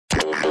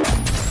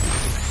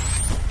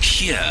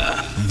Here,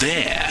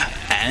 there,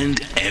 and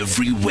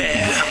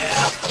everywhere.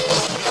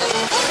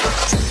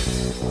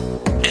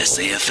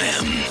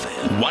 SAFM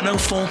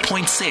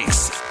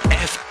 104.6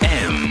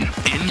 FM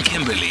in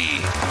Kimberley.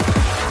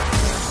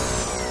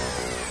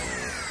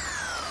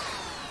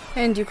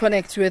 And you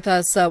connect with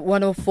us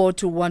 104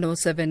 to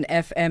 107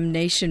 FM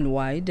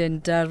nationwide.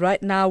 And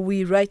right now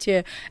we're right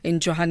here in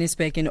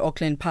Johannesburg in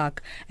Auckland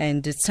Park.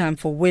 And it's time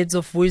for Words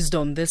of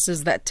Wisdom. This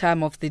is that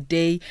time of the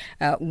day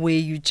where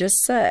you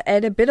just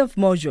add a bit of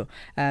mojo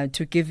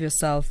to give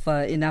yourself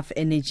enough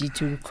energy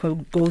to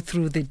go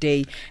through the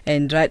day.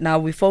 And right now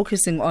we're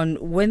focusing on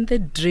when the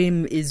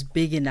dream is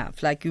big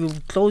enough. Like you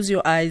close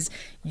your eyes,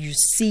 you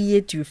see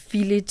it, you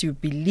feel it, you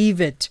believe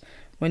it.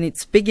 When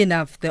it's big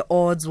enough, the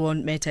odds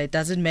won't matter. It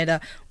doesn't matter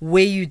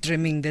where you're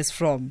dreaming this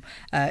from.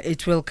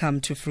 It will come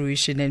to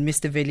fruition. And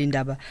Mr. Veli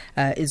Ndaba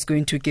is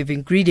going to give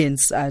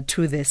ingredients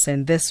to this.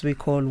 And this we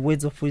call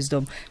Words of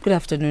Wisdom. Good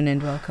afternoon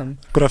and welcome.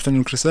 Good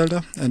afternoon,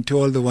 Griselda, and to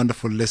all the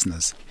wonderful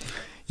listeners.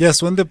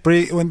 Yes, when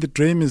the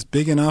dream is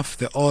big enough,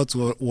 the odds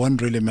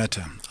won't really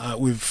matter.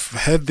 We've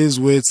heard these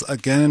words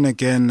again and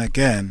again and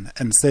again,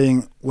 and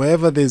saying,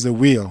 wherever there's a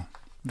will,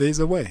 there is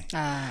a way.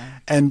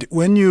 And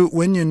when you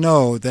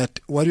know that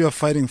what you are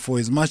fighting for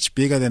is much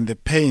bigger than the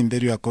pain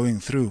that you are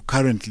going through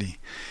currently,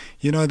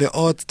 the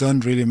odds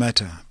don't really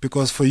matter,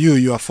 because for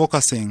you are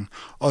focusing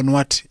on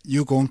what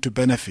you're going to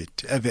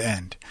benefit at the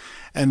end.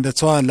 And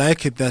that's why I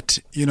like it that,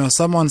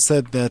 someone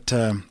said that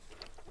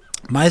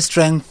my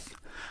strength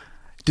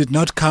did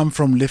not come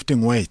from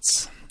lifting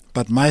weights,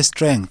 but my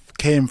strength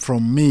came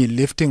from me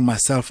lifting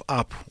myself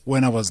up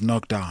when I was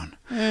knocked down.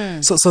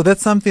 So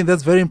that's something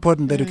that's very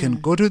important, that you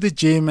can go to the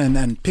gym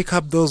and pick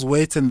up those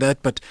weights and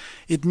that, but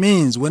it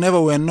means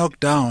whenever we're knocked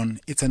down,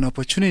 it's an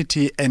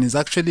opportunity, and it's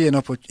actually an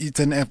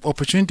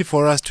opportunity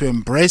for us to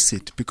embrace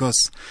it,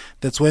 because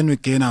that's when we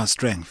gain our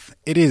strength.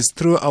 It is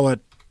through our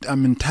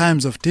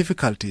times of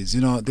difficulties.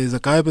 There's a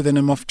guy by the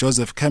name of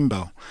Joseph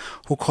Campbell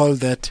who called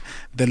that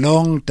the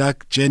long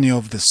dark journey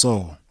of the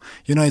soul.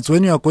 It's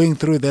when you are going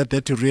through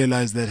that you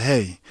realize that,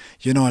 hey,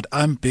 you know what,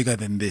 I'm bigger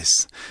than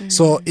this.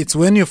 So it's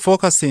when you're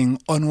focusing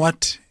on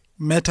what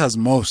matters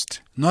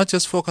most, not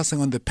just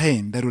focusing on the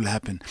pain that will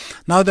happen.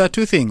 Now, there are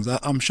two things.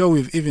 I'm sure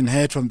we've even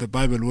heard from the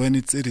Bible when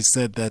it is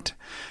said that,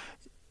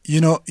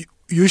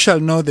 you shall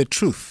know the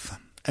truth,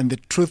 and the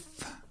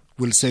truth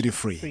will set you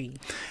free.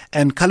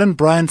 And Cullen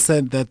Bryant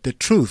said that the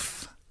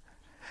truth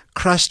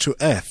crushed to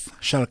earth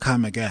shall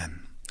come again.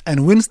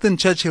 And Winston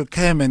Churchill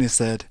came and he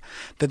said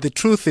that the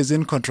truth is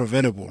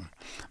incontrovertible.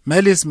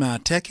 Malice may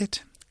attack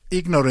it,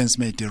 ignorance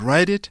may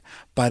deride it,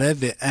 but at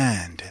the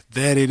end,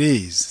 there it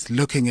is,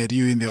 looking at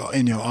you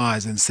in your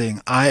eyes and saying,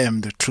 I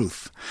am the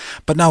truth.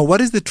 But now,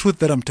 what is the truth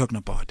that I'm talking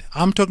about?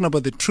 I'm talking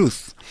about the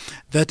truth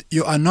that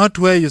you are not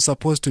where you're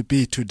supposed to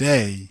be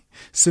today,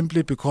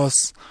 simply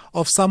because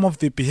of some of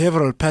the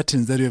behavioral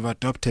patterns that you have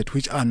adopted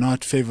which are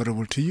not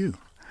favorable to you.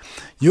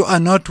 You are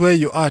not where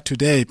you are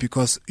today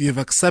because you've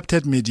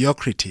accepted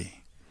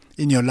mediocrity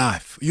in your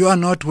life. You are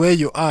not where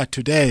you are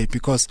today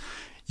because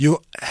you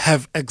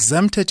have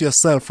exempted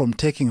yourself from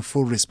taking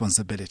full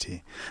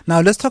responsibility. Now,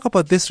 let's talk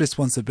about this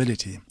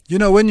responsibility.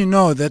 When you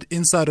know that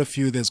inside of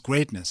you there's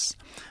greatness,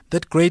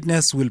 that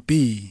greatness will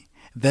be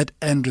that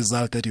end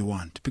result that you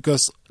want.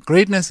 Because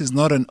greatness is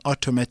not an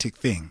automatic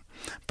thing,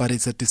 but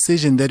it's a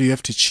decision that you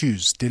have to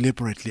choose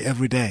deliberately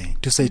every day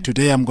to say,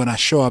 today I'm going to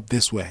show up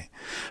this way.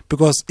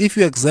 Because if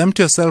you exempt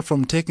yourself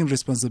from taking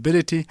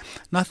responsibility,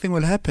 nothing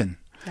will happen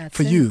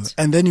for you.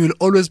 And then you'll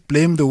always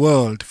blame the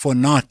world for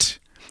not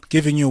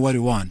giving you what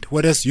you want.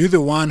 Whereas you're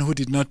the one who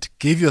did not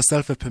give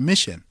yourself a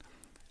permission,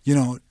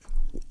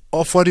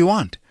 of what you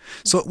want.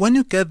 So when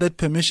you get that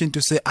permission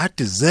to say, I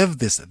deserve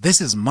this,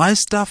 this is my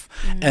stuff,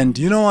 and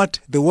you know what,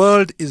 the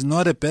world is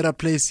not a better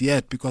place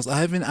yet because I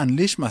haven't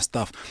unleashed my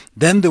stuff,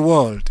 then the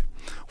world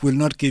will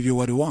not give you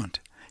what you want.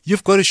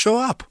 You've got to show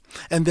up.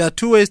 And there are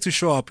two ways to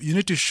show up. You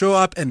need to show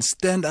up and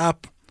stand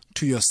up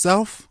to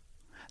yourself,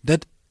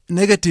 that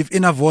negative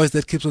inner voice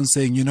that keeps on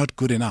saying you're not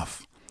good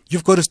enough.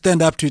 You've got to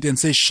stand up to it and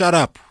say, shut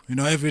up,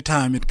 every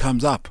time it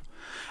comes up.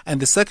 And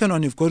the second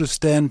one, you've got to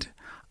stand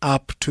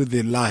up to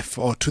the life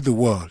or to the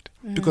world.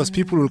 Because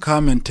people will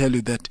come and tell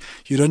you that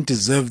you don't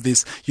deserve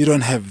this, you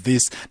don't have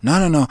this.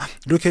 No.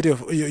 Look at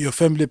your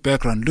family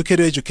background. Look at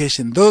your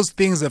education. Those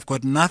things have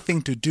got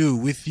nothing to do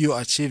with you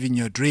achieving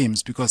your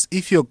dreams. Because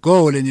if your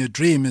goal and your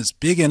dream is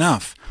big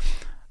enough,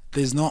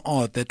 there's no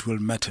odd that will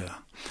matter.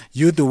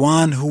 You're the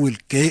one who will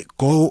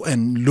go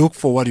and look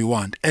for what you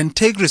want and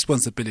take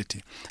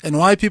responsibility. And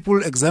why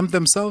people exempt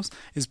themselves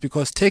is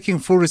because taking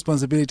full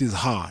responsibility is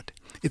hard.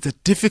 It's a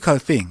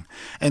difficult thing.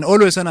 And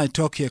always when I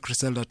talk here,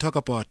 Griselda, I talk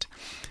about,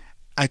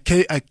 I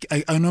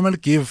normally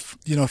give,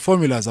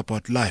 formulas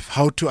about life,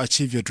 how to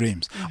achieve your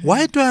dreams.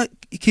 Why do I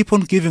keep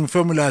on giving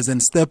formulas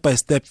and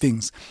step-by-step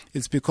things?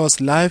 It's because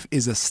life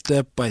is a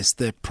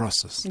step-by-step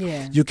process.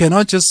 Yeah. You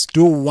cannot just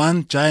do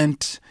one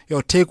giant,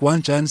 or take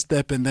one giant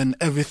step and then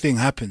everything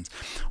happens.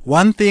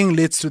 One thing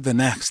leads to the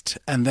next,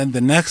 and then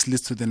the next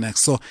leads to the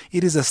next. So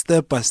it is a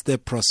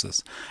step-by-step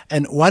process.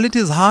 And while it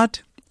is hard,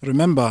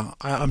 remember,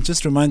 I'm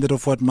just reminded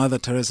of what Mother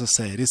Teresa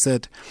said. He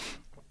said,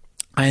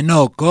 I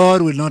know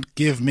God will not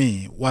give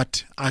me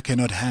what I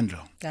cannot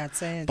handle.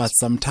 That's it. But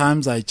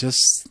sometimes I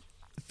just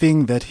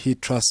think that he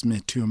trusts me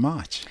too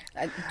much.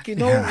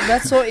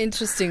 That's so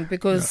interesting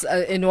because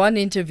in one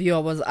interview I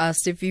was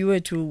asked, if you were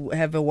to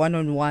have a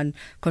one-on-one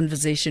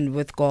conversation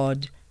with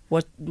God,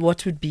 what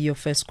would be your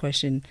first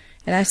question?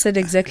 And I said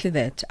exactly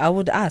that. I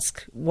would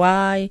ask,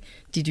 why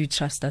did you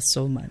trust us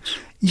so much?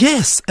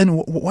 Yes, and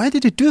why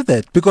did he do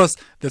that? Because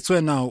that's why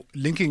now,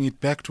 linking it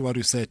back to what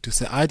you said, to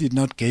say, I did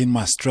not gain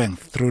my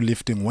strength through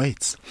lifting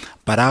weights,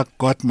 but I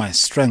got my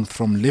strength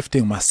from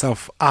lifting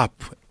myself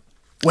up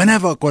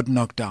whenever I got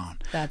knocked down.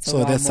 That's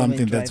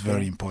something that's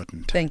very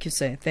important. Thank you,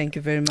 sir. Thank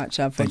you very much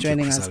for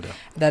joining us.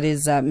 That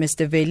is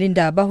Mr. Veli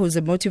Ndaba, who's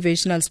a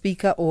motivational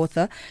speaker,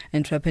 author,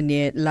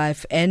 entrepreneur,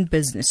 life and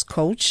business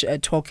coach,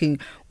 talking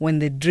when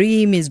the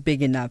dream is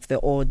big enough,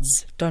 the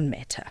odds don't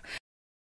matter.